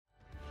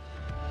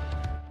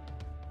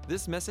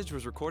This message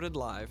was recorded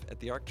live at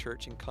the Ark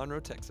Church in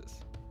Conroe,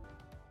 Texas.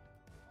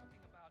 Talking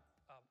about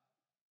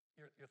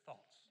your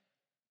thoughts,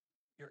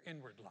 your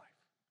inward life.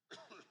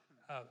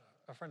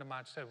 A friend of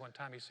mine said one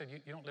time, he said, you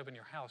don't live in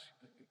your house,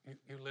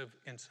 you live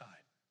inside.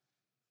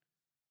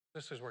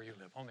 This is where you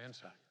live, on the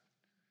inside.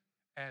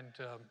 And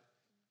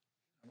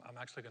I'm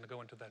actually going to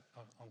go into that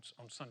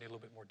on Sunday in a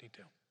little bit more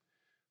detail.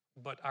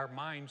 But our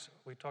minds,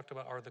 we talked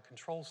about, are the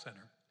control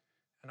center.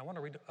 And I want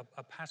to read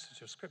a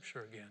passage of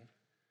Scripture again,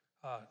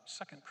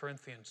 2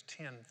 Corinthians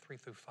 10, 3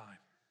 through 5.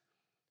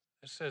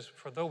 It says,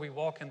 "For though we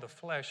walk in the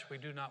flesh, we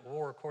do not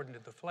war according to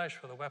the flesh,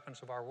 for the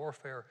weapons of our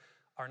warfare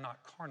are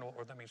not carnal,"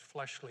 or that means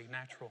fleshly,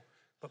 natural,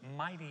 "but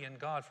mighty in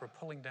God for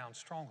pulling down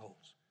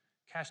strongholds,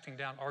 casting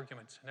down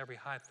arguments and every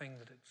high thing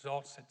that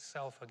exalts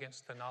itself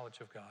against the knowledge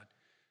of God,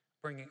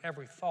 bringing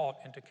every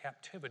thought into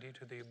captivity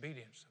to the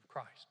obedience of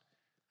Christ."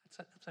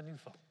 That's a new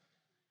thought.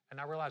 And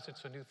I realize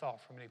it's a new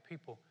thought for many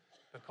people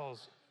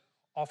because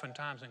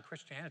oftentimes in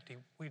Christianity,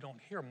 we don't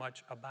hear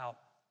much about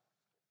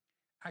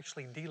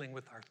actually dealing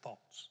with our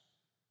thoughts.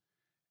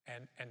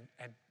 And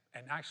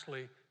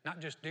actually not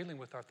just dealing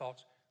with our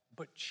thoughts,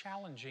 but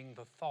challenging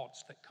the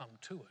thoughts that come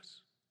to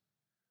us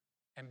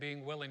and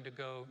being willing to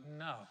go,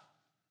 no,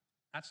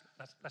 that's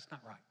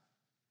not right.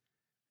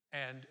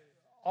 And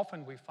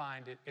often we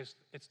find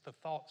it's the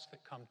thoughts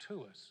that come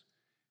to us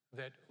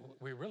that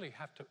we really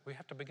have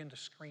to begin to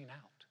screen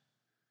out.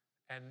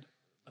 And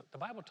the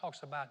Bible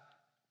talks about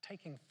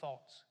taking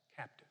thoughts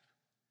captive.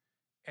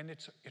 And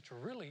it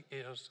really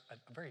is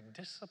a very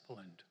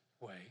disciplined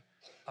way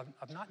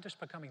of not just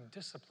becoming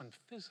disciplined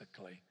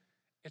physically,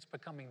 it's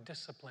becoming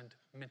disciplined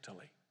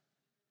mentally.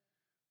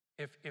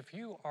 If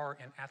you are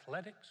in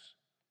athletics,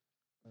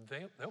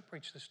 they'll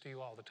preach this to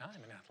you all the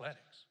time in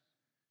athletics.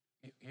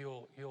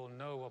 You'll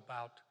know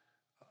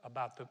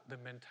about the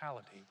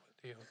mentality.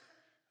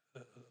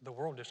 The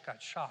world just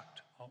got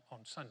shocked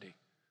on Sunday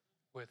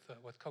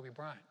with Kobe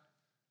Bryant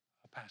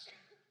passing.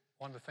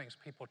 One of the things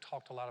people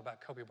talked a lot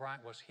about Kobe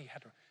Bryant was he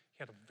had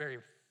a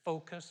very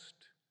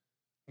focused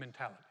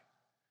mentality.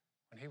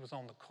 When he was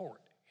on the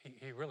court,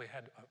 he really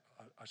had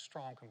a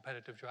strong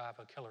competitive drive,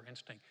 a killer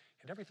instinct.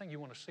 He had everything you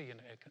want to see in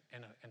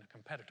a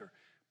competitor.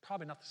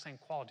 Probably not the same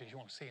qualities you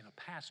want to see in a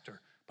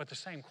pastor, but the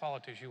same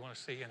qualities you want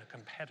to see in a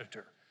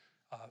competitor,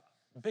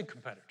 big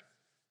competitor.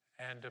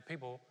 And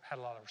people had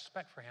a lot of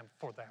respect for him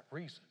for that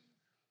reason.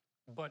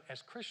 But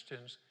as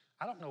Christians,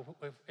 I don't know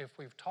if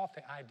we've taught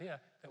the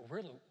idea that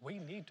really we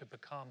need to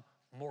become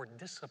more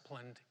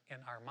disciplined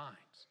in our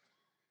minds.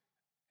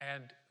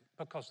 And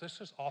because this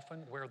is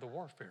often where the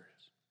warfare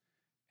is.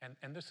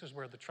 And this is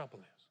where the trouble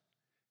is.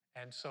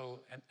 And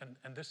so,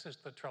 and this is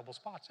the trouble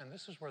spots. And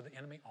this is where the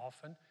enemy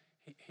often,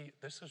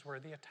 this is where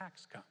the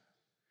attacks come.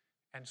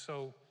 And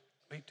so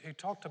he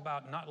talked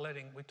about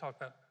we talked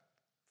about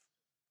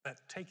that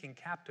taking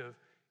captive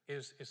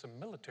is a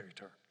military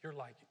term. You're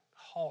like,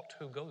 halt,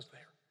 who goes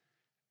there?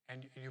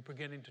 And you're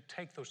beginning to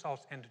take those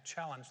thoughts and to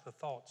challenge the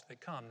thoughts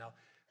that come. Now,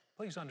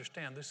 please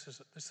understand, this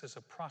is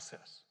a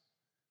process.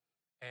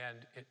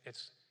 And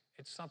it's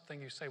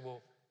something you say,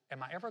 well,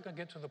 am I ever going to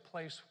get to the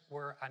place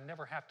where I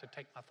never have to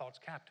take my thoughts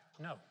captive?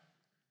 No,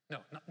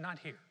 not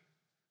here,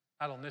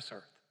 not on this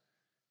earth.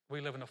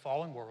 We live in a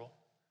fallen world.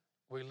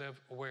 We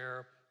live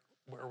where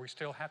we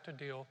still have to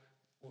deal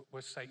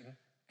with Satan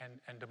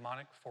and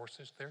demonic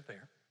forces. They're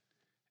there.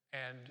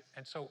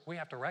 And so we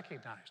have to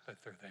recognize that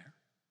they're there.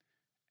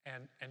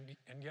 And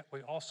yet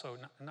we also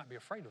not be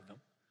afraid of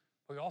them.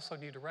 We also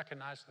need to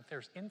recognize that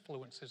there's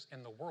influences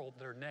in the world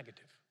that are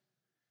negative.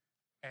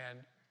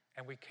 And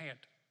we can't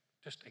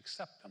just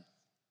accept them.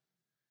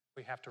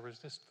 We have to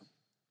resist them.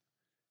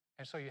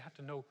 And so you have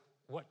to know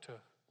what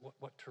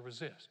to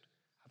resist.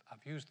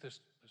 I've used this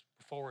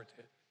before.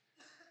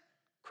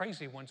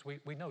 Crazy ones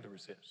we know to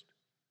resist.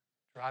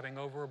 Driving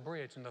over a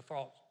bridge and the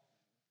thought,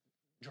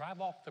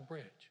 drive off the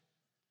bridge.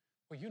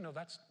 Well, you know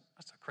that's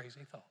a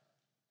crazy thought.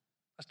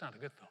 That's not a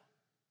good thought.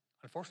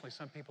 Unfortunately,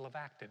 some people have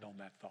acted on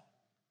that thought.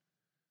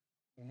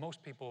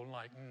 Most people are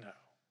like, no,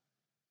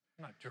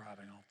 I'm not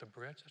driving off the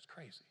bridge. That's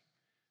crazy.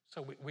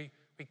 So we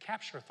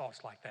capture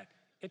thoughts like that.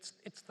 It's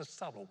the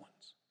subtle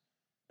ones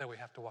that we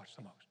have to watch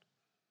the most.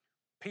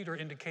 Peter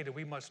indicated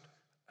we must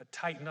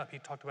tighten up. He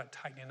talked about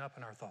tightening up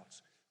in our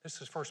thoughts.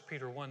 This is 1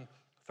 Peter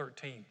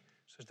 1:13. It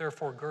says,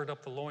 "Therefore gird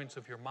up the loins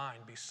of your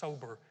mind, be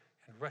sober,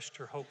 and rest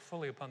your hope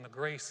fully upon the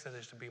grace that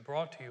is to be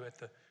brought to you at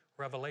the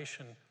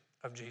revelation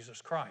of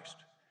Jesus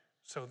Christ."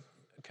 So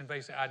it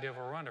conveys the idea of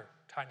a runner,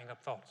 tightening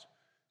up thoughts.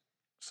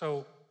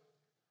 So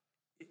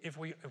if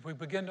we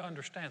begin to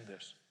understand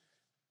this,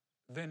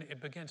 then it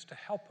begins to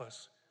help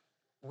us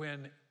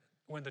when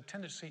the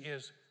tendency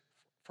is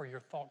for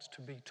your thoughts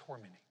to be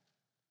tormenting.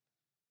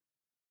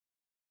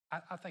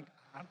 I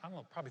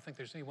probably think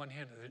there's anyone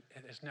here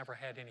that has never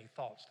had any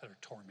thoughts that are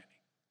tormenting.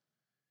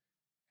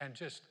 And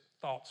just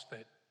thoughts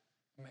that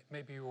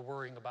maybe you were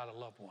worrying about a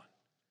loved one.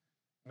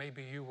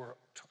 Maybe you were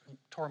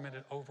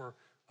tormented over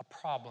a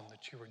problem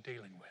that you were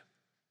dealing with.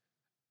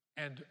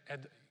 And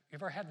you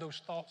ever had those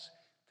thoughts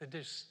that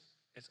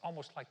it's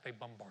almost like they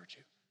bombard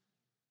you?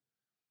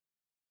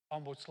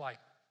 almost like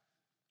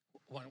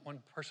one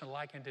person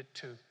likened it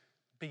to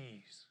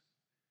bees.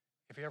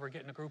 If you ever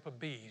get in a group of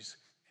bees,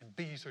 and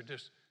bees are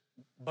just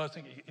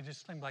buzzing, it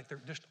just seems like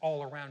they're just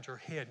all around your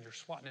head, and you're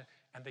swatting it,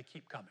 and they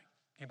keep coming.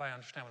 Anybody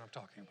understand what I'm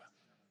talking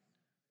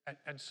about?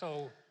 And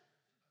so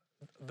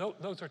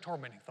those are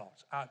tormenting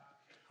thoughts. I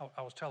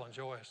was telling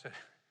Joy, I said,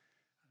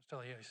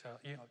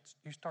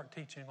 you start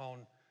teaching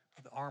on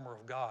the armor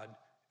of God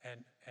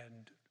and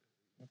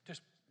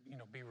just,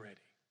 be ready.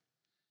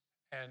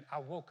 And I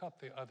woke up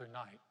the other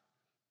night,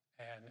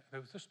 and it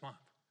was this month,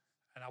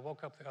 and I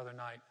woke up the other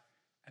night,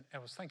 and I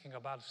was thinking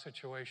about a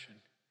situation,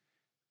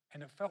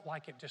 and it felt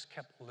like it just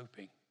kept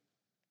looping.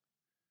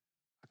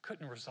 I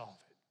couldn't resolve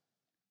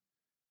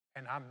it.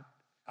 And I'm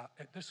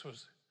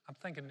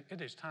thinking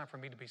it is time for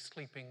me to be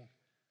sleeping,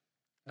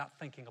 not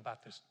thinking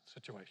about this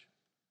situation.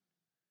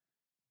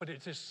 But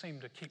it just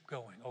seemed to keep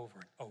going over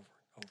and over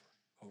and over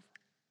and over.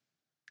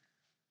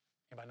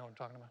 Anybody know what I'm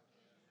talking about?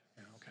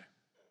 Yeah, okay.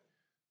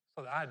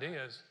 So the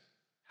idea is,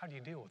 how do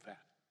you deal with that?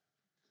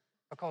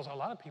 Because a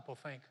lot of people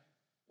think,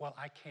 well,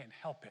 I can't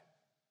help it.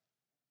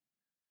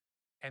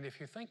 And if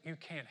you think you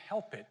can't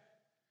help it,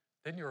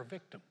 then you're a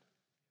victim.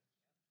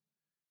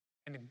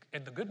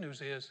 And the good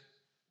news is,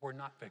 we're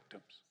not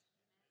victims.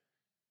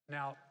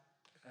 Now,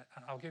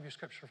 I'll give you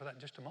scripture for that in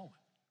just a moment.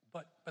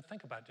 But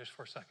think about it just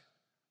for a second.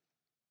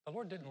 The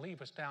Lord didn't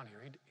leave us down here.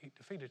 He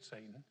defeated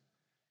Satan.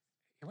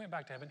 He went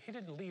back to heaven. He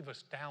didn't leave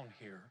us down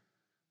here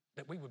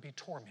that we would be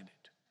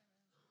tormented.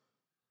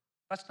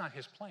 That's not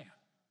his plan.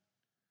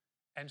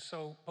 And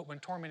so, but when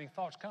tormenting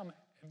thoughts come,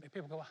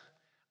 people go,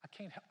 I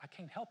can't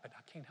help it.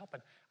 I can't help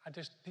it.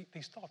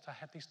 These thoughts, I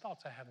have these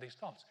thoughts, I have these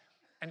thoughts.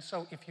 And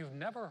so if you've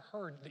never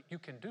heard that you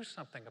can do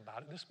something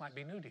about it, this might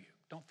be new to you.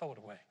 Don't throw it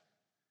away.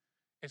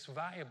 It's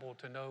valuable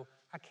to know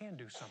I can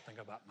do something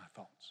about my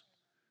thoughts.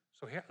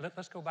 So here,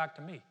 let's go back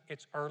to me.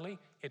 It's early,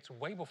 it's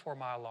way before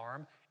my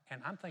alarm,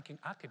 and I'm thinking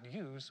I could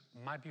use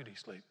my beauty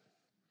sleep.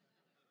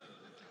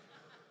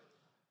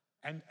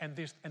 And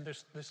this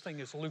thing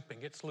is looping,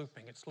 it's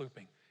looping, it's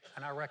looping.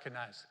 And I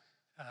recognize,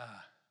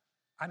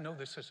 I know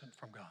this isn't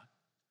from God.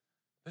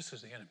 This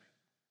is the enemy.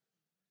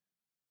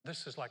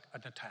 This is like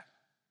an attack.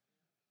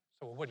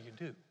 So what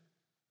do?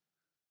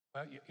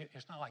 Well,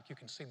 it's not like you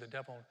can see the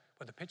devil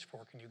with a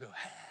pitchfork and you go,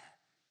 ah,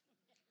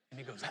 and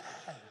he goes,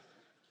 ah.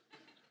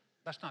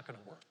 That's not going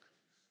to work.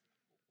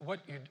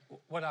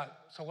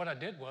 So what I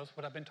did was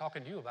what I've been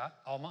talking to you about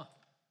all month,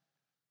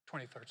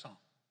 23rd Psalm.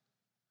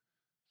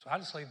 So I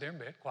just laid there in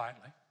bed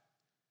quietly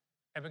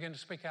and began to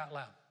speak out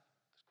loud,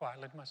 just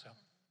quietly to myself.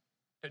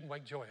 Didn't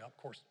wake Joy up. Of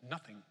course,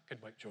 nothing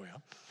could wake Joy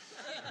up.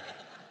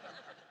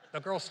 The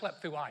girl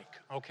slept through Ike,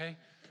 okay?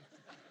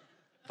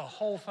 The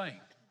whole thing.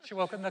 She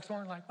woke up the next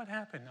morning like, what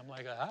happened? I'm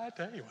like, I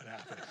tell you what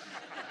happened.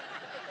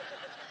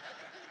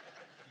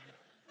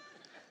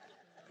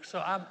 So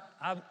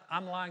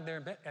I'm lying there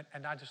in bed,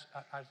 and I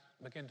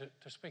begin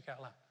to speak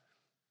out loud.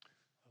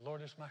 The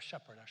Lord is my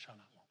shepherd, I shall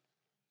not want.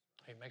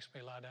 He makes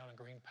me lie down in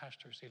green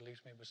pastures. He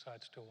leads me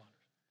beside still waters.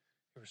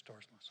 He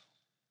restores my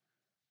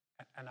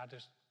soul. And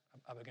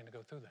I begin to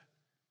go through that.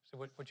 So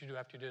what you do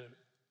after you did it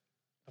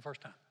the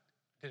first time?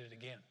 Did it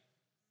again,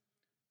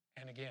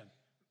 and again,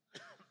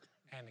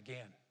 and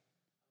again,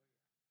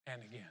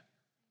 and again,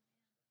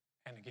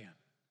 and again.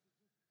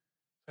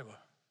 Say, well,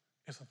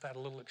 isn't that a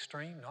little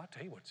extreme? No, I'll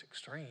tell you what's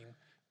extreme.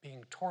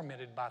 Being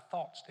tormented by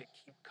thoughts that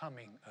keep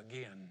coming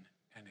again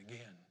and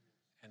again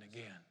and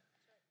again.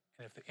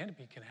 And if the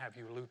enemy can have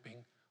you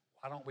looping,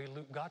 why don't we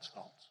loop God's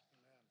thoughts?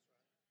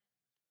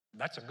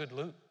 That's a good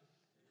loop.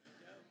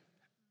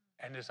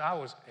 And as I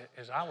was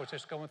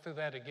just going through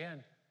that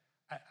again,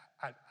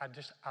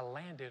 I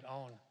landed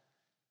on,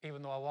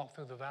 even though I walk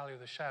through the valley of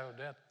the shadow of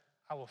death,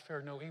 I will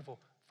fear no evil,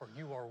 for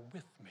you are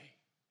with me.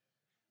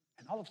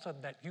 And all of a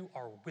sudden that you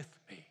are with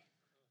me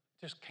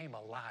just came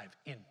alive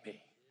in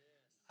me.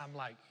 I'm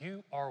like,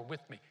 you are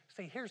with me.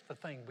 See, here's the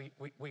thing.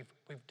 We've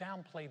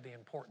downplayed the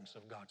importance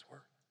of God's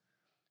word.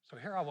 So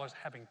here I was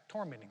having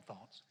tormenting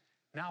thoughts.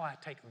 Now I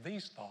take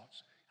these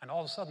thoughts, and all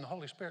of a sudden the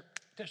Holy Spirit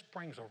just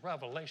brings a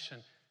revelation.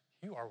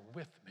 You are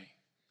with me.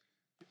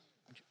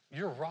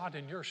 Your rod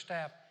and your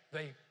staff,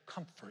 they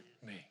comfort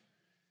me.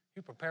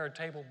 You prepare a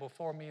table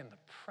before me in the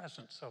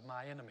presence of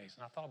my enemies.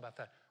 And I thought about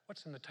that.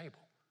 What's in the table?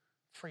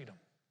 Freedom,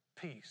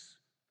 peace,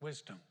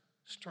 wisdom,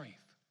 strength.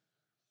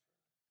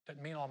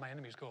 Doesn't mean all my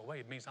enemies go away.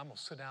 It means I'm going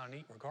to sit down and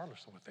eat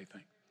regardless of what they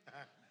think.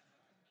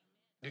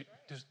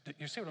 Do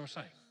you see what I'm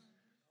saying?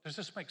 Does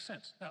this make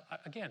sense? Now,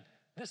 again,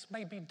 this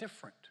may be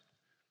different,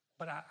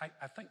 but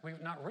I think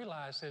we've not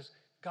realized is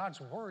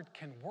God's word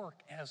can work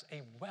as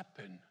a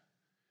weapon,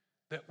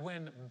 that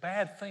when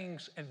bad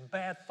things and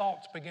bad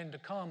thoughts begin to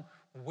come,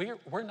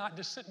 we're not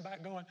just sitting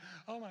back going,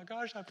 oh my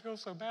gosh, I feel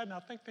so bad, and I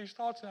think these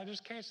thoughts, and I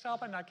just can't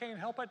stop it, and I can't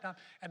help it.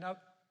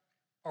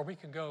 Or we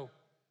could go,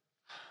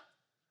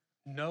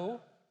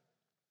 no,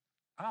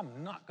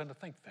 I'm not going to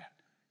think that.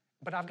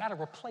 But I've got to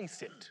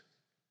replace it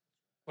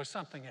with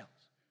something else.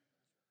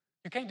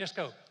 You can't just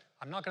go,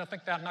 I'm not going to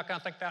think that, I'm not going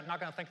to think that, I'm not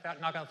going to think that,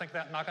 I'm not going to think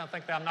that, I'm not going to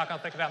think that, I'm not going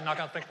to think that, I'm not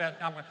going to think that.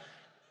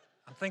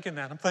 I'm thinking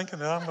that.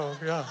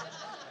 Yeah.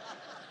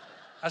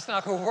 That's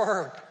not going to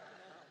work.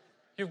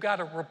 You've got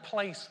to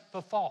replace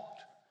the thought.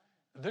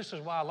 This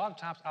is why a lot of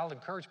times I'll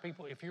encourage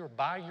people, if you are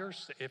by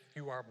yourself,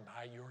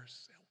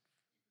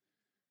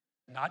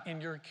 not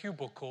in your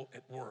cubicle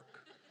at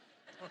work,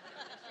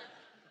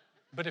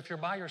 but if you're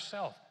by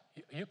yourself,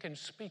 you can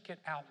speak it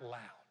out loud.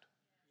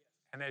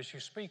 And as you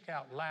speak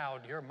out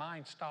loud, your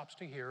mind stops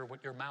to hear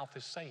what your mouth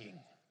is saying.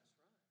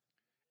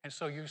 And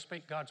so you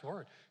speak God's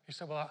word. You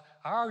say, well,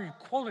 I already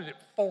quoted it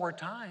 4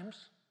 times.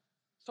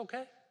 It's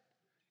okay.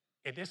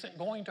 It isn't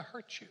going to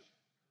hurt you.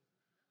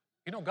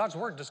 You know, God's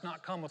word does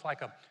not come with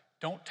like a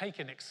don't take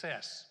in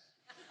excess.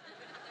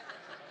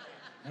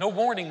 No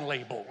warning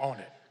label on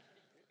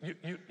it.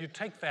 You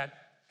take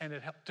that and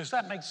it helps. Does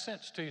that make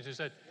sense to you? Does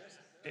that,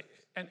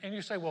 and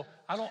you say, well,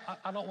 I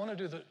don't want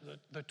to do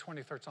the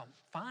 23rd Psalm.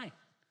 Fine.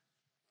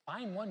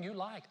 Find one you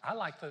like. I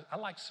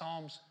like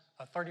Psalms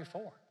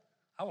 34.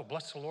 I will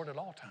bless the Lord at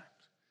all times.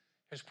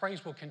 His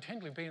praise will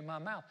continually be in my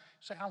mouth.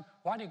 Say,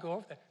 why do you go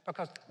over that?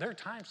 Because there are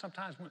times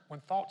sometimes when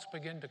thoughts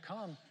begin to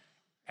come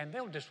and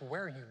they'll just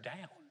wear you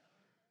down.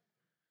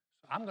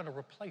 So I'm going to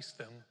replace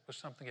them with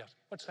something else.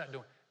 What's that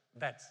doing?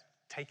 That's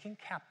taking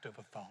captive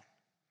a thought.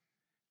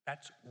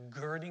 That's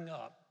girding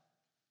up,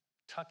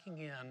 tucking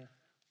in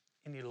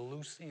any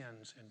loose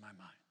ends in my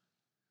mind.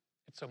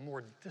 It's a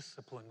more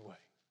disciplined way.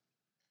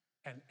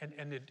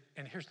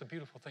 And here's the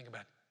beautiful thing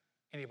about it.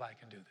 Anybody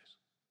can do this.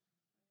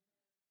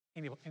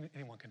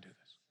 Anyone can do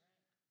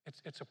this.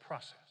 It's a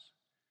process.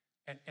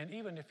 And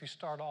even if you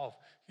start off,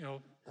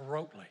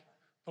 rotely,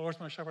 the Lord's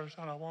my shepherd, that's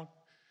all I want.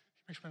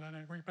 He makes me lie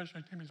down green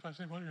pastures, he makes me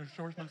sleep, he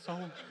restores my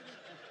soul.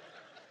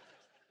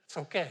 It's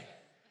okay.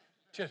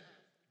 Just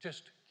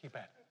keep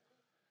at it.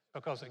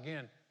 Because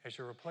again, as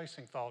you're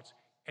replacing thoughts,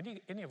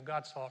 any of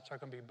God's thoughts are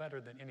going to be better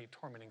than any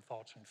tormenting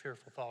thoughts and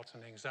fearful thoughts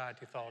and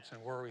anxiety thoughts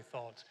and worry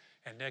thoughts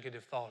and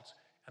negative thoughts,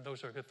 and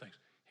those are good things.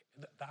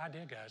 The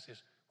idea, guys,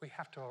 is we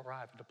have to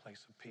arrive at a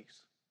place of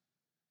peace.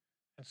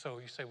 And so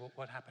you say, well,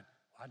 what happened?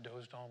 Well, I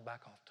dozed on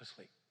back off to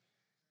sleep.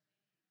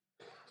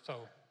 So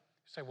you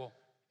say, well,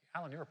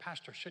 Alan, you're a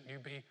pastor. Shouldn't you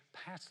be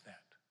past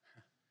that?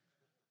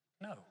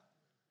 No.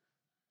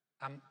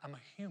 I'm a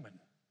human.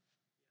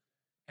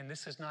 And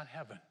this is not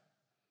heaven.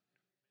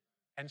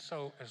 And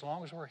so as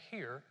long as we're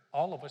here,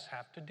 all of us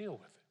have to deal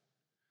with it.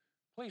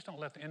 Please don't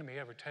let the enemy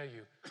ever tell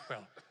you,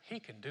 well, he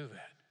can do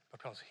that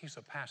because he's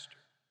a pastor.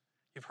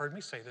 You've heard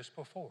me say this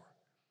before.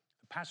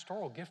 The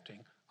pastoral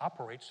gifting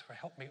operates to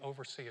help me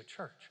oversee a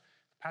church.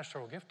 The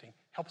pastoral gifting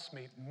helps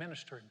me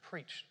minister and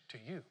preach to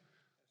you.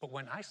 But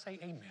when I say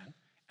amen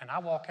and I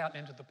walk out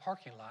into the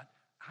parking lot,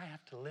 I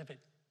have to live it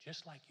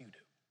just like you do.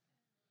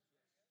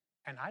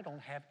 And I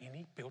don't have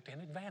any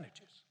built-in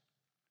advantages.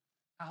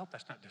 I hope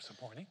that's not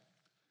disappointing.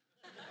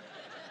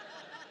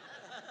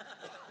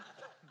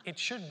 It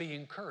should be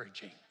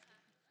encouraging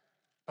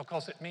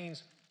because it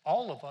means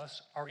all of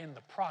us are in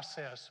the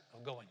process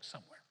of going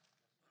somewhere.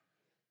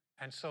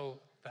 And so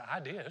the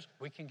idea is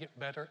we can get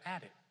better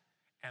at it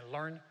and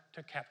learn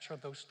to capture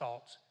those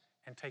thoughts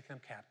and take them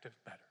captive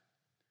better.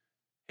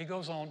 He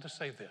goes on to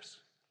say this,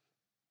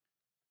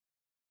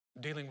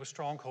 dealing with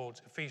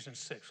strongholds, Ephesians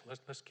 6.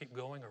 Let's keep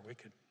going, or we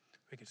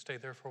could stay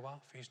there for a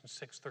while. Ephesians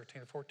 6,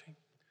 13 and 14.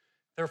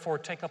 Therefore,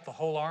 take up the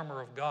whole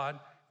armor of God,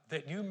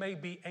 that you may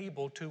be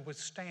able to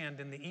withstand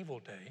in the evil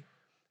day,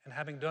 and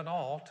having done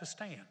all, to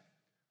stand.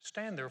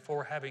 Stand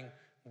therefore, having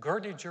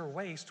girded your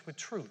waist with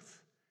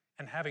truth,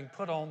 and having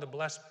put on the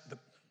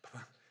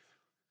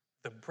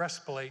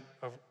breastplate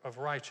of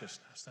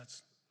righteousness.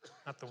 That's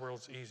not the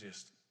world's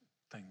easiest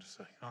thing to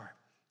say. All right,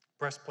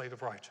 breastplate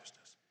of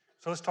righteousness.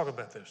 So let's talk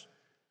about this.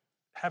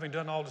 Having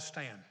done all to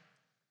stand,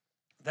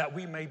 that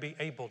we may be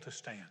able to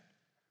stand,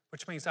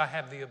 which means I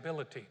have the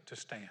ability to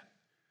stand,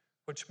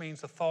 which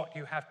means the thought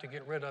you have to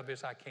get rid of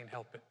is I can't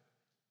help it.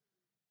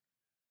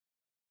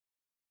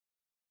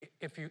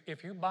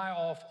 If you buy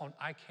off on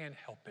I can't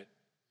help it,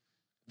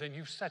 then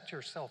you've set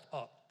yourself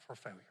up for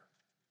failure.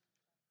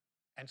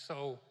 And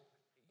so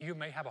you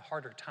may have a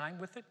harder time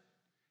with it,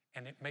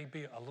 and it may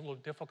be a little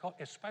difficult,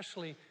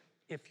 especially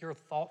if your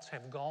thoughts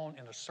have gone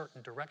in a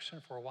certain direction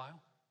for a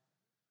while.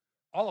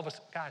 All of us,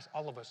 guys,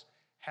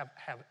 have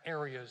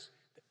areas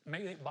that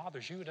maybe it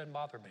bothers you, it doesn't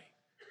bother me.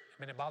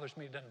 I mean, it bothers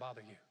me, it doesn't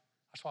bother you.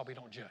 That's why we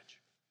don't judge.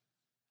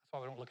 That's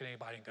why we don't look at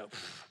anybody and go,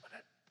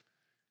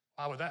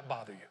 why would that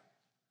bother you?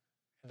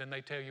 And then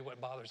they tell you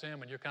what bothers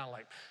them, and you're kind of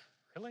like,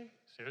 really?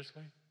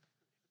 Seriously?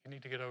 You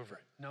need to get over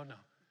it. No.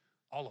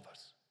 All of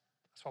us.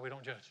 That's why we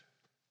don't judge.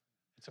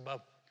 It's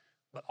above.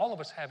 But all of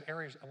us have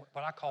areas of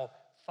what I call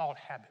thought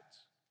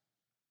habits.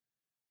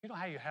 You know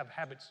how you have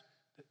habits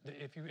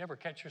that if you ever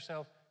catch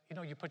yourself,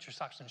 you put your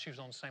socks and shoes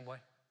on the same way.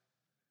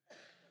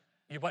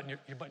 You button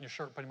your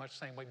shirt pretty much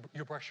the same way.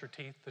 You brush your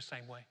teeth the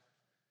same way.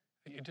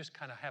 You just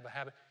kind of have a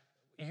habit.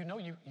 You know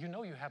you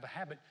have a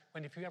habit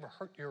when if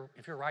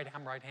you're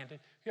I'm right-handed,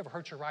 you ever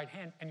hurt your right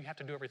hand and you have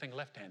to do everything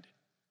left-handed.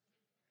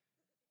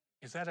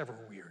 Is that ever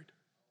weird?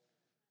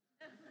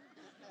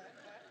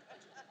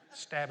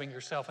 Stabbing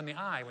yourself in the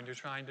eye when you're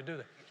trying to do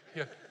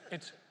that.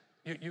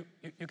 You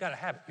got a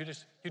habit.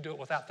 You do it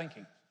without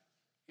thinking.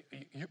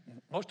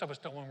 Most of us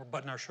don't when we're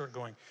buttoning our shirt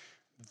going,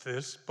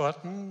 this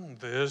button,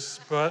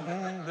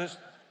 this.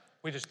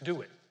 We just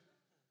do it.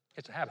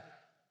 It's a habit.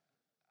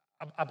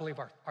 I believe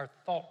our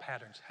thought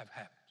patterns have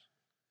habits.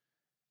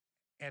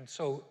 And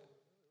so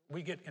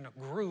we get in a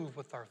groove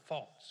with our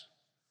thoughts,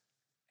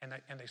 and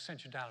they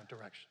send you down a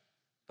direction.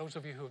 Those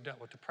of you who have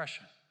dealt with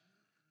depression,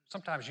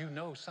 sometimes you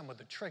know some of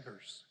the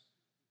triggers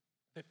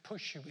that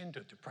push you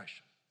into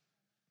depression.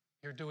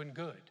 You're doing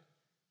good,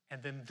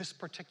 and then this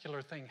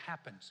particular thing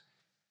happens,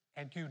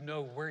 and you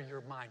know where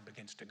your mind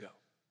begins to go.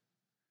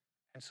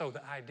 And so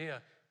the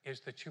idea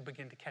is that you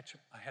begin to catch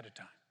it ahead of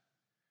time.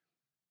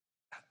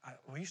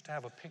 We used to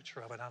have a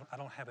picture of it. I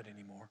don't have it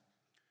anymore.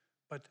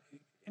 But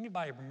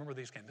anybody remember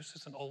these games? This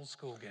is an old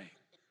school game.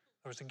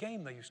 There was a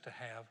game they used to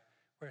have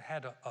where it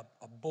had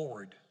a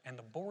board, and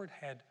the board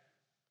had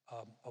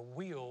a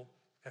wheel,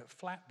 a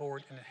flat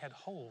board, and it had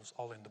holes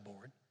all in the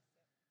board.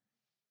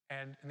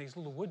 And these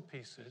little wood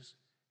pieces,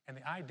 and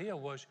the idea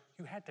was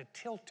you had to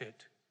tilt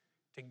it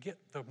to get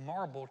the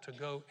marble to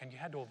go, and you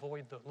had to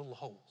avoid the little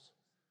holes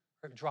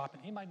or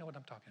dropping. Anybody know what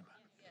I'm talking about?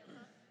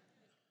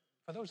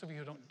 For those of you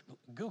who don't,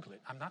 Google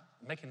it. I'm not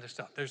making this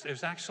up.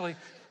 There's actually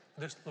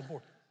this little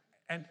board.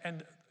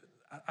 And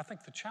I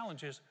think the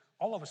challenge is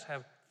all of us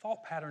have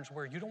thought patterns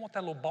where you don't want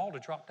that little ball to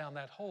drop down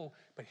that hole,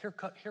 but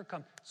here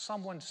come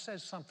someone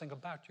says something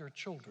about your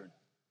children.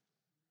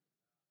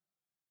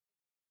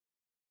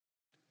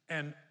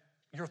 And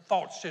your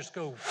thoughts just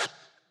go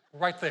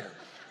right there.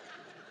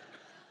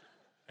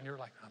 And you're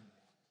like,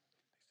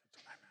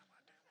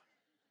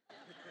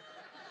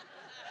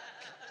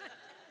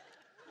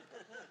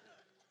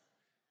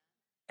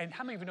 And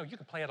how many of you know you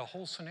can play out a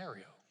whole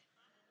scenario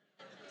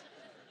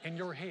in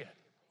your head?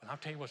 Well, I'll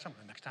tell you what,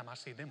 something. The next time I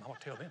see them, I will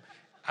tell them.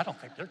 I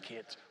don't think their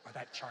kids are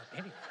that sharp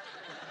anyway.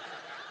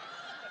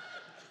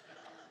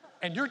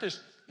 And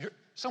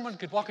someone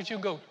could walk at you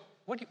and go,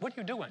 what are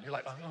you doing? You're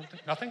like,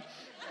 nothing.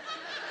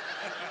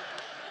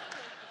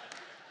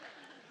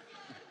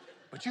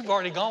 But you've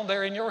already gone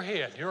there in your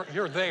head.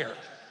 You're there,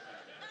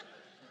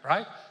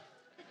 right?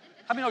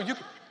 I mean,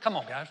 come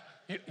on, guys.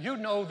 You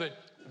know that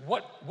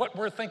what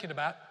we're thinking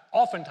about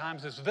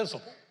oftentimes is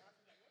visible.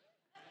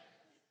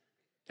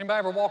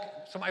 Anybody ever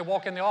somebody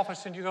walk in the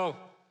office and you go,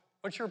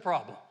 what's your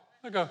problem?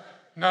 They go,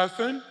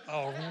 nothing.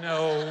 Oh,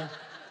 no.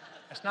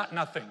 It's not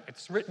nothing.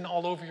 It's written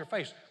all over your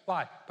face.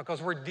 Why?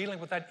 Because we're dealing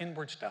with that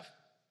inward stuff.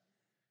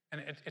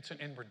 And it's an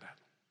inward battle.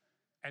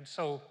 And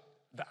so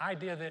the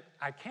idea that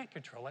I can't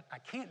control it, I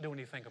can't do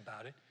anything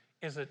about it,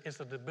 is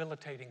a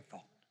debilitating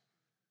thought.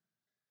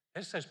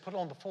 It says, put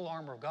on the full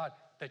armor of God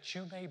that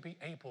you may be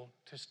able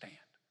to stand.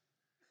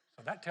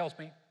 So that tells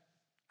me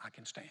I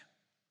can stand.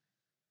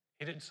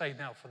 He didn't say,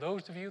 now, for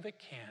those of you that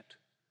can't,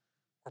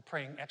 we're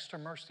praying extra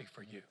mercy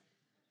for you.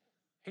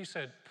 He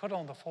said, put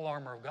on the full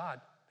armor of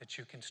God that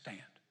you can stand.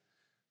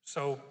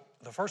 So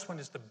the first one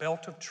is the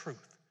belt of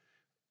truth.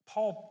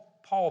 Paul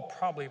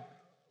probably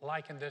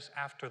likened this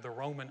after the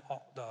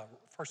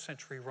first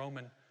century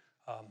Roman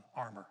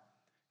armor.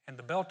 And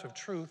the belt of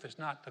truth is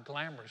not the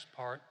glamorous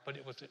part, but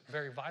it was a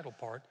very vital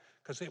part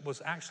because it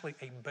was actually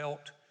a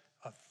belt,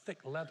 a thick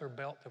leather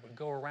belt that would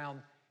go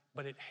around,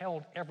 but it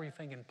held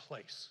everything in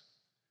place.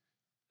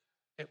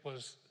 It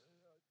was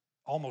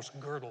almost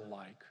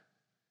girdle-like,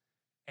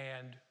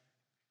 and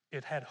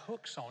it had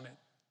hooks on it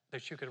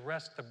that you could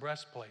rest the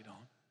breastplate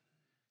on.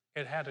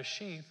 It had a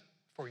sheath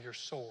for your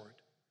sword.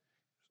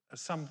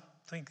 Some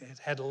think it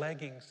had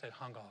leggings that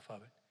hung off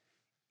of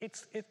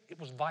it. It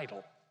was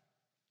vital,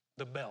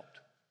 the belt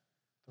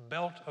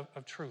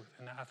of truth.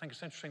 And I think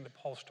it's interesting that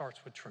Paul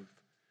starts with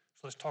truth. So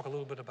let's talk a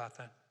little bit about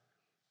that.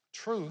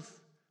 Truth,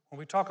 when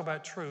we talk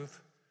about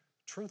truth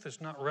is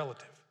not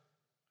relative.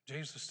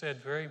 Jesus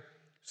said very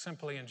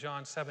simply in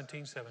John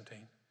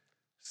 17:17,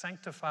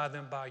 sanctify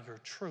them by your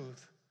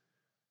truth.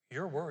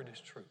 Your word is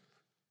truth.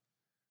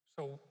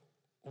 So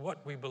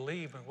what we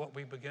believe and what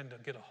we begin to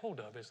get a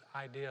hold of is the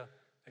idea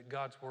that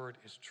God's word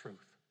is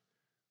truth.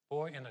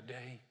 Boy, in a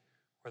day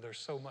where there's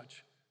so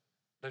much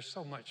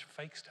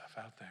fake stuff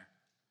out there,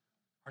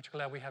 aren't you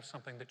glad we have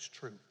something that's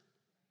true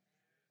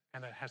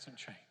and that hasn't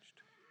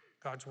changed?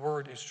 God's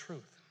word is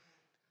truth.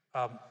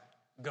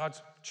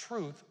 God's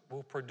truth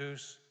will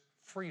produce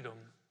freedom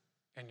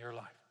in your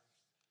life.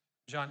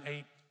 John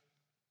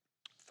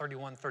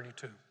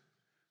 8:31-32.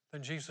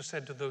 Then Jesus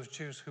said to those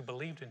Jews who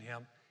believed in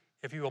him,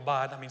 if you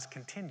abide, that means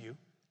continue,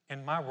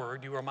 in my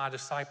word, you are my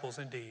disciples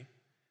indeed,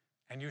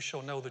 and you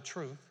shall know the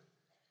truth,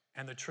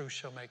 and the truth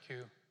shall make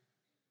you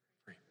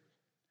free.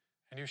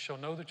 And you shall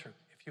know the truth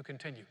if you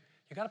continue.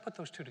 You got to put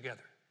those two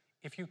together.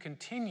 If you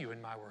continue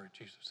in my word,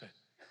 Jesus said,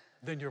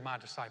 then you're my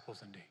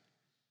disciples indeed,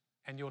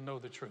 and you'll know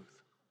the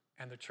truth,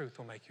 and the truth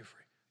will make you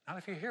free. Not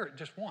if you hear it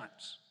just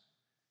once.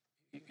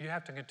 You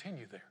have to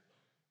continue there,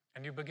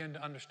 and you begin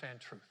to understand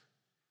truth.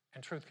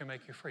 And truth can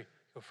make you free.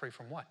 You're free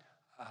from what?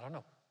 I don't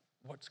know.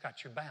 What's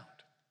got you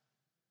bound?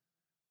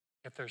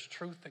 If there's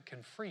truth that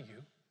can free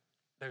you,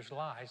 there's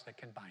lies that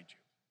can bind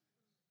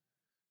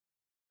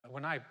you.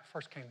 When I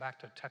first came back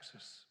to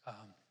Texas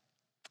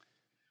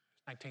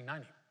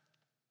 1990,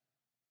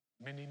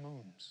 many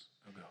moons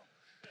ago.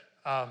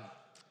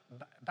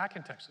 Back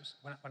in Texas,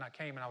 when I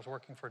came and I was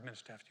working for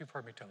AdminStaff, you've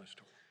heard me tell this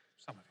story,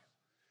 some of you.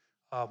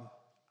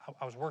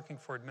 I was working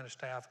for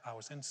AdminStaff. I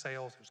was in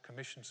sales. It was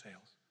commission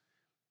sales.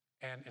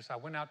 And as I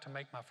went out to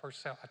make my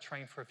first sale, I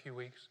trained for a few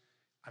weeks.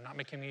 I'm not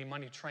making any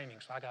money training,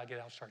 so I got to get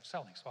out and start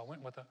selling. So I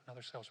went with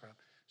another sales rep,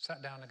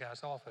 sat down in the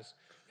guy's office,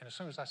 and as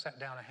soon as I sat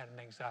down, I had an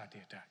anxiety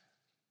attack.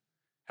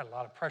 Had a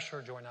lot of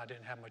pressure. Joy and I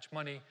didn't have much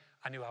money.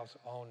 I knew I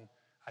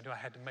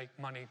had to make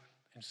money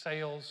in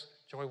sales.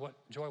 Joy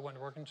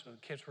wasn't working, so the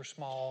kids were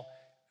small,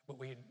 but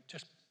we had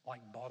just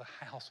like bought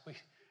a house.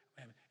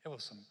 It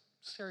was some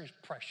serious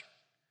pressure,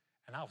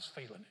 and I was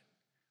feeling it.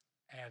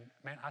 And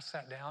man, I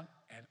sat down,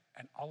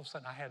 and all of a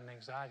sudden I had an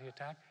anxiety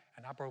attack,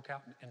 and I broke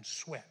out in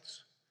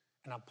sweats,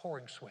 and I'm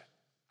pouring sweat.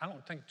 I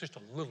don't think just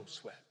a little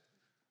sweat.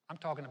 I'm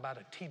talking about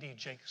a T.D.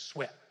 Jakes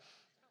sweat.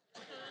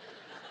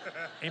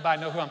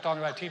 Anybody know who I'm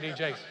talking about? T.D.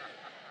 Jakes.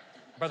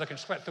 Brother can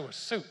sweat through a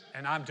suit,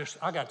 and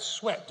I got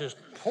sweat just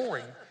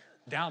pouring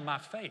down my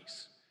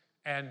face.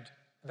 And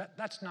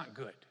that's not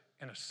good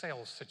in a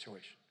sales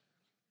situation,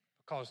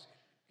 because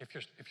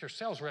if your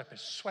sales rep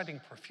is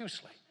sweating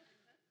profusely,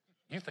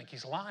 you think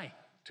he's lying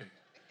to you,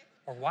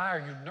 or why are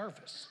you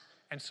nervous?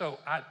 And so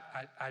I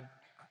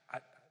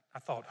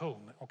thought, oh,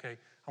 okay,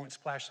 I went and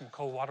splashed some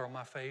cold water on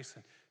my face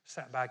and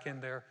sat back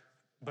in there,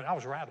 but I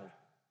was rattled.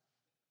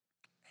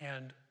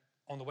 And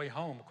on the way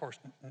home, of course,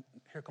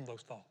 here come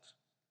those thoughts.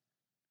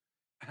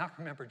 And I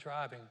remember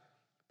driving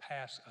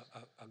past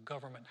a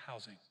government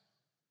housing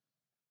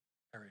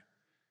area.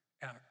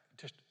 And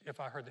if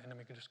I heard the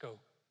enemy, could just go,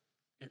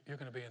 you're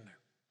going to be in there.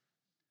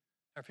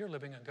 Now, if you're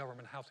living in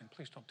government housing,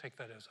 please don't take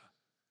that as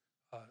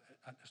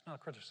it's not a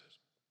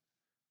criticism.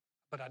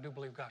 But I do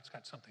believe God's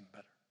got something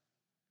better.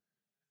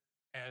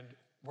 And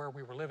where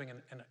we were living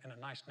in a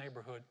nice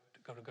neighborhood, to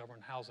go to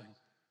government housing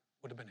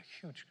would have been a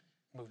huge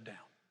move down.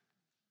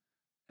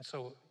 And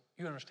so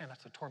you understand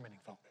that's a tormenting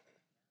thought.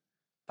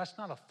 That's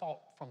not a thought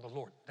from the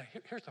Lord. Now,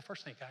 here's the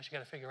first thing, guys, you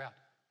got to figure out.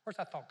 Where's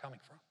that thought coming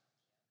from?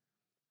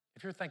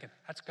 If you're thinking,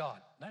 that's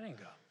God, that ain't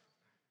God.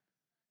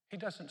 He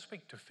doesn't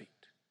speak to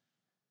feet.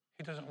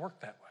 He doesn't work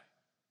that way.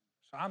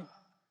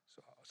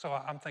 So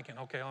I'm thinking,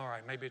 okay, all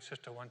right, maybe it's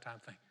just a one-time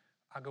thing.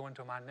 I go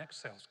into my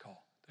next sales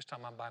call. This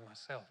time I'm by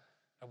myself.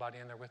 Nobody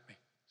in there with me.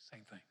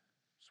 Same thing.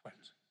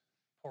 Sweats.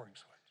 Pouring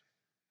sweats.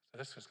 So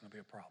this is going to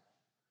be a problem.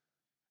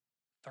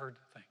 Third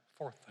thing.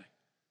 Fourth thing.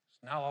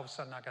 So now all of a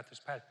sudden I got this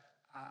pattern.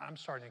 I'm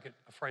starting to get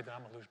afraid that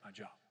I'm going to lose my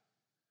job.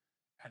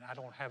 And I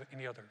don't have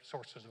any other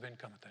sources of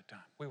income at that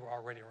time. We were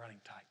already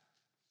running tight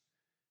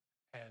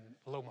and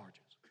low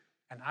margins.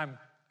 And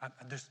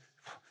this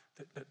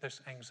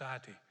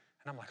anxiety.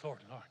 And I'm like, Lord,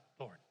 you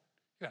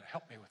got to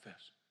help me with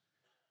this.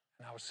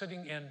 And I was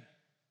sitting in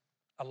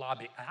a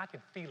lobby, and I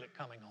could feel it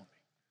coming on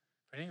me.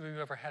 If any of you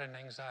ever had an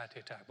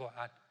anxiety attack, boy,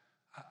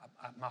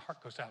 my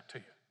heart goes out to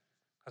you,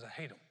 because I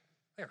hate them.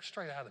 They are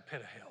straight out of the pit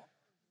of hell.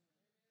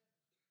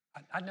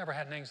 I never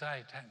had an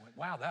anxiety attack and went,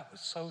 wow, that was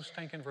so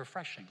stinking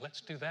refreshing.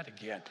 Let's do that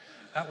again.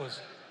 It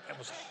was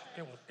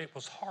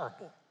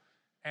horrible.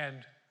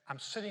 And I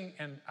was sitting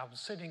in a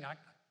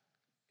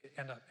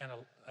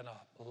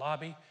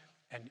lobby,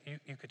 and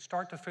you could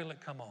start to feel it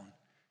come on.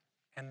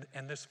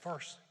 And this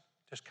verse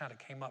just kind of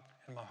came up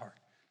in my heart.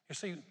 You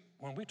see,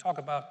 when we talk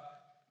about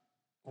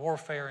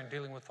warfare and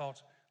dealing with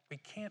thoughts, we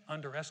can't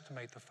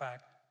underestimate the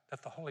fact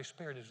that the Holy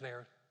Spirit is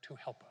there to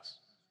help us.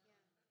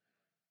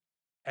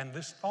 And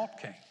this thought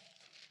came,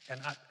 and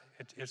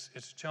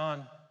it's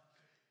John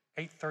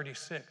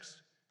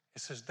 8:36.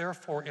 It says,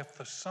 therefore, if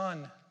the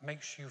Son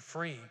makes you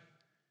free,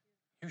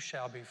 you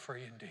shall be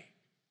free indeed.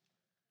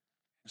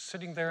 And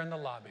sitting there in the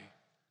lobby,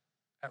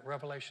 that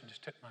revelation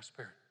just hit my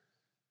spirit.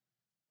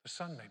 The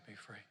Son made me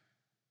free.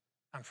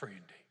 I'm free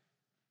indeed.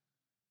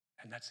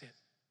 And that's it.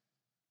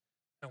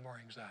 No more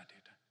anxiety.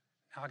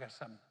 Now I got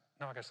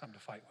something to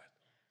fight with.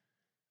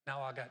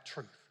 Now I got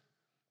truth.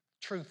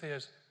 Truth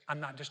is, I'm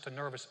not just a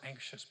nervous,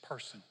 anxious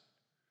person.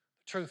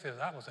 The truth is,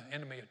 that was an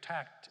enemy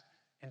attack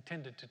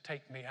intended to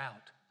take me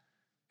out.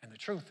 And the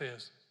truth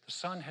is, the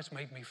Son has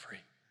made me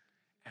free.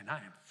 And I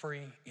am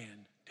free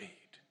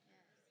indeed.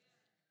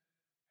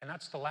 And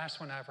that's the last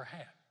one I ever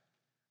had.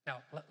 Now,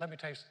 let me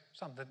tell you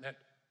something that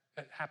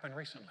happened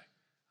recently.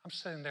 I'm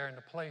sitting there in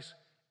the place,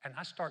 and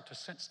I start to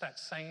sense that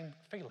same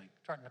feeling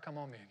starting to come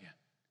on me again.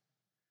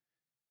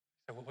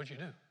 I said, well, what'd you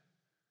do?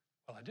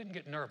 Well, I didn't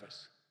get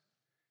nervous.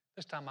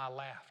 This time I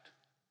laughed.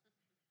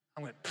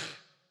 I went,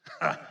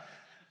 I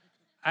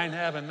ain't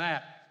having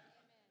that.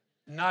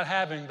 Not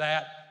having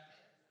that.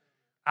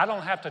 I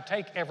don't have to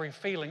take every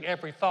feeling,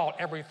 every thought,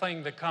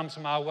 everything that comes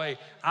my way.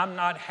 I'm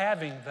not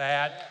having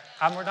that.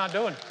 We're not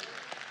doing it.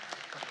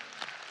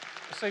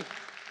 See,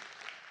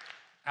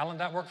 Alan,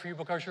 that worked for you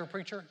because you're a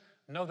preacher?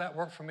 No, that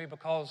worked for me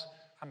because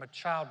I'm a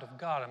child of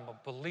God. I'm a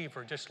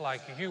believer just like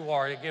you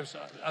are. It gives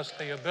us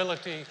the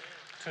ability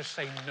to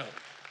say no.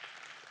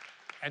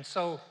 And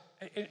so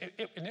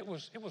it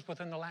was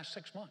within the last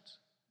 6 months.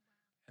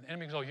 And the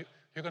enemy goes, oh,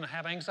 you're going to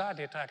have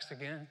anxiety attacks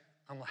again.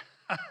 I'm like,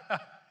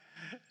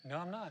 no,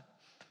 I'm not.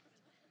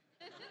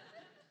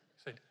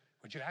 said,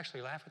 would you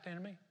actually laugh at the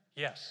enemy?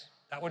 Yes,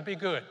 that would be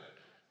good.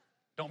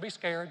 Don't be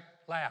scared,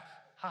 laugh.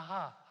 Ha,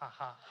 ha, ha,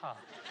 ha, ha.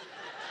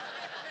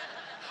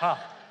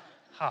 Ha,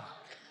 ha.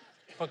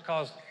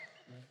 Because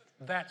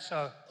that's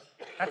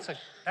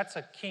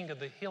a king of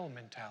the hill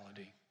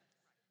mentality,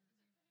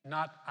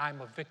 not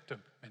I'm a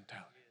victim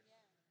mentality.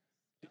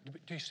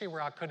 Do you see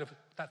where I could have,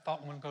 that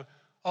thought would go,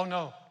 oh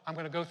no, I'm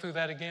going to go through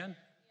that again?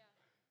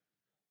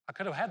 I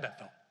could have had that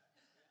thought.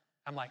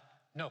 I'm like,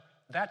 no,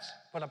 that's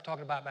what I'm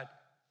talking about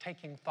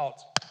taking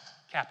thoughts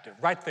captive.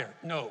 Right there.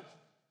 No,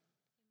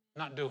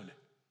 not doing it.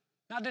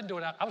 No, I didn't do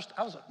it out. I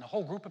was in a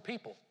whole group of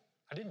people.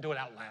 I didn't do it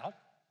out loud.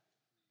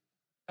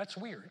 That's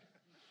weird.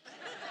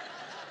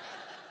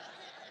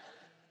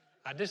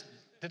 I just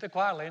did it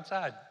quietly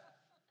inside.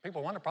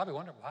 People probably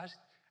wonder, why is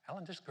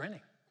Alan just grinning?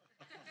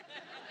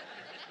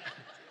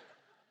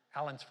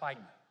 Alan's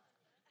fighting.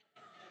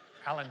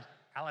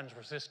 Alan's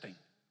resisting.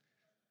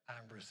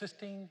 I'm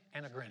resisting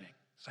and a grinning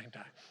same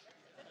time.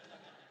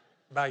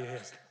 Bow your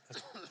heads.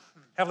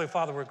 Heavenly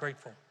Father, we're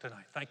grateful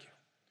tonight. Thank you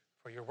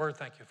for your word.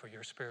 Thank you for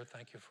your spirit.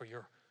 Thank you for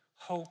your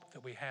hope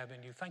that we have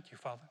in you. Thank you,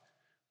 Father,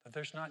 that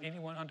there's not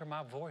anyone under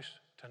my voice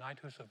tonight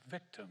who's a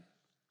victim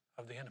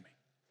of the enemy.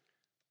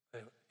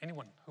 That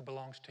anyone who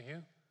belongs to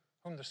you,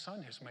 whom the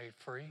Son has made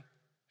free,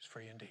 is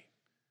free indeed.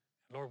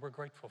 Lord, we're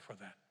grateful for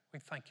that. We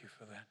thank you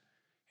for that.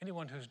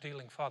 Anyone who's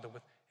dealing, Father,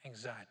 with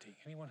anxiety,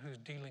 anyone who's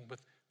dealing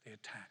with the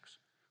attacks,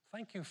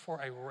 thank you for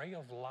a ray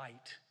of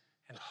light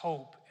and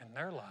hope in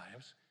their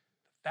lives.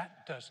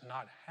 That does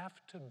not have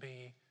to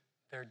be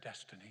their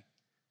destiny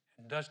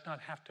and does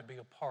not have to be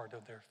a part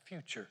of their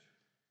future.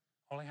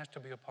 Only has to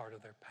be a part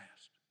of their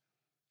past.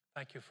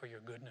 Thank you for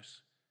your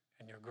goodness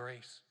and your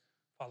grace.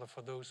 Father,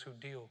 for those who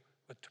deal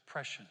with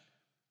depression,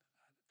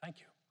 thank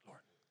you,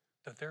 Lord,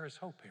 that there is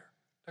hope here.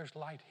 There's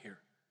light here.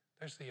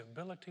 There's the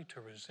ability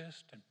to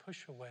resist and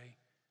push away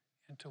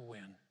and to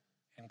win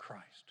in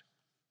Christ.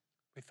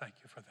 We thank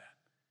you for that.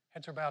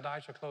 Heads are bowed,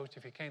 eyes are closed.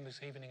 If you came this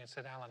evening and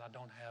said, Alan, I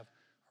don't have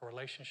a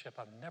relationship,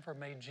 I've never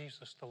made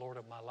Jesus the Lord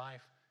of my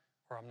life,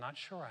 or I'm not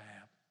sure I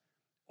have,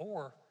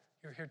 or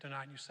you're here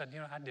tonight and you said,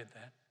 I did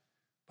that,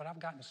 but I've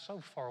gotten so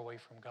far away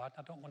from God,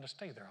 I don't want to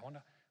stay there.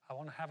 I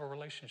want to have a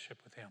relationship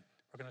with him.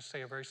 We're going to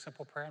say a very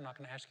simple prayer. I'm not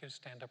going to ask you to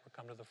stand up or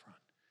come to the front.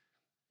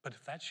 But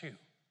if that's you,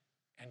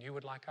 and you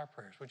would like our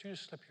prayers, would you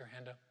just slip your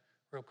hand up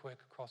real quick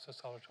across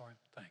this auditorium?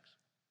 Thanks.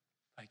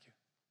 Thank you.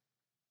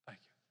 Thank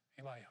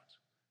you. Anybody else?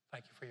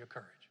 Thank you for your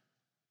courage.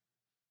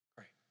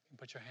 Great. You can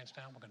put your hands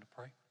down. We're going to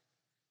pray.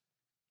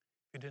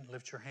 If you didn't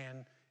lift your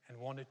hand and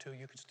wanted to,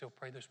 you can still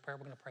pray this prayer.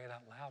 We're going to pray it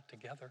out loud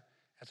together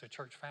as a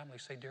church family.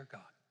 Say, Dear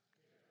God,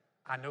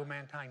 I know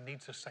mankind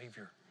needs a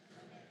Savior.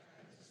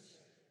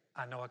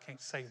 I know I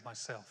can't save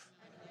myself.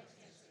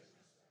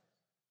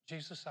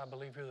 Jesus, I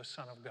believe you're the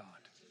Son of God.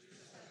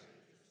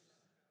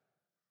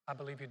 I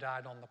believe you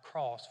died on the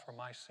cross for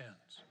my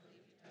sins.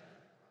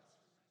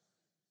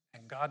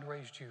 And God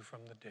raised you from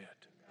the dead.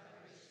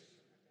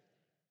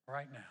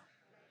 Right now,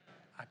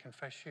 I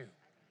confess you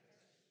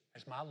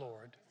as my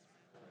Lord,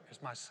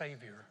 as my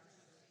Savior,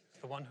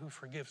 as the one who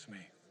forgives me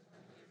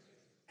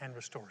and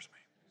restores me.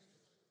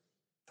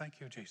 Thank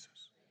you,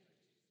 Jesus.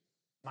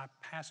 My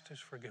past is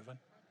forgiven.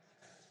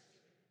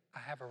 I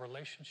have a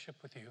relationship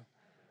with you.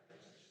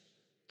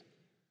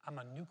 I'm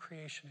a new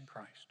creation in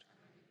Christ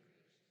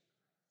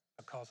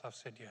because I've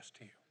said yes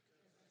to you.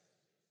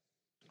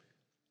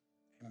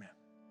 Amen.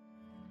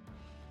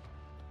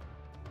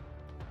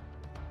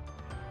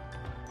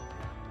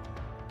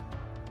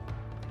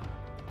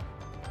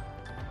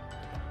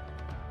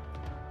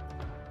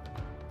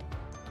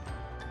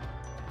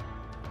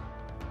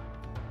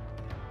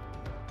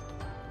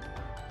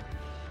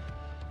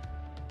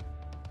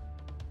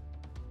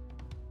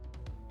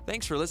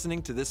 Thanks for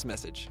listening to this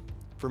message.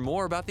 For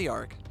more about the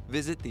Ark,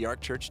 visit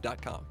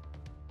thearkchurch.com.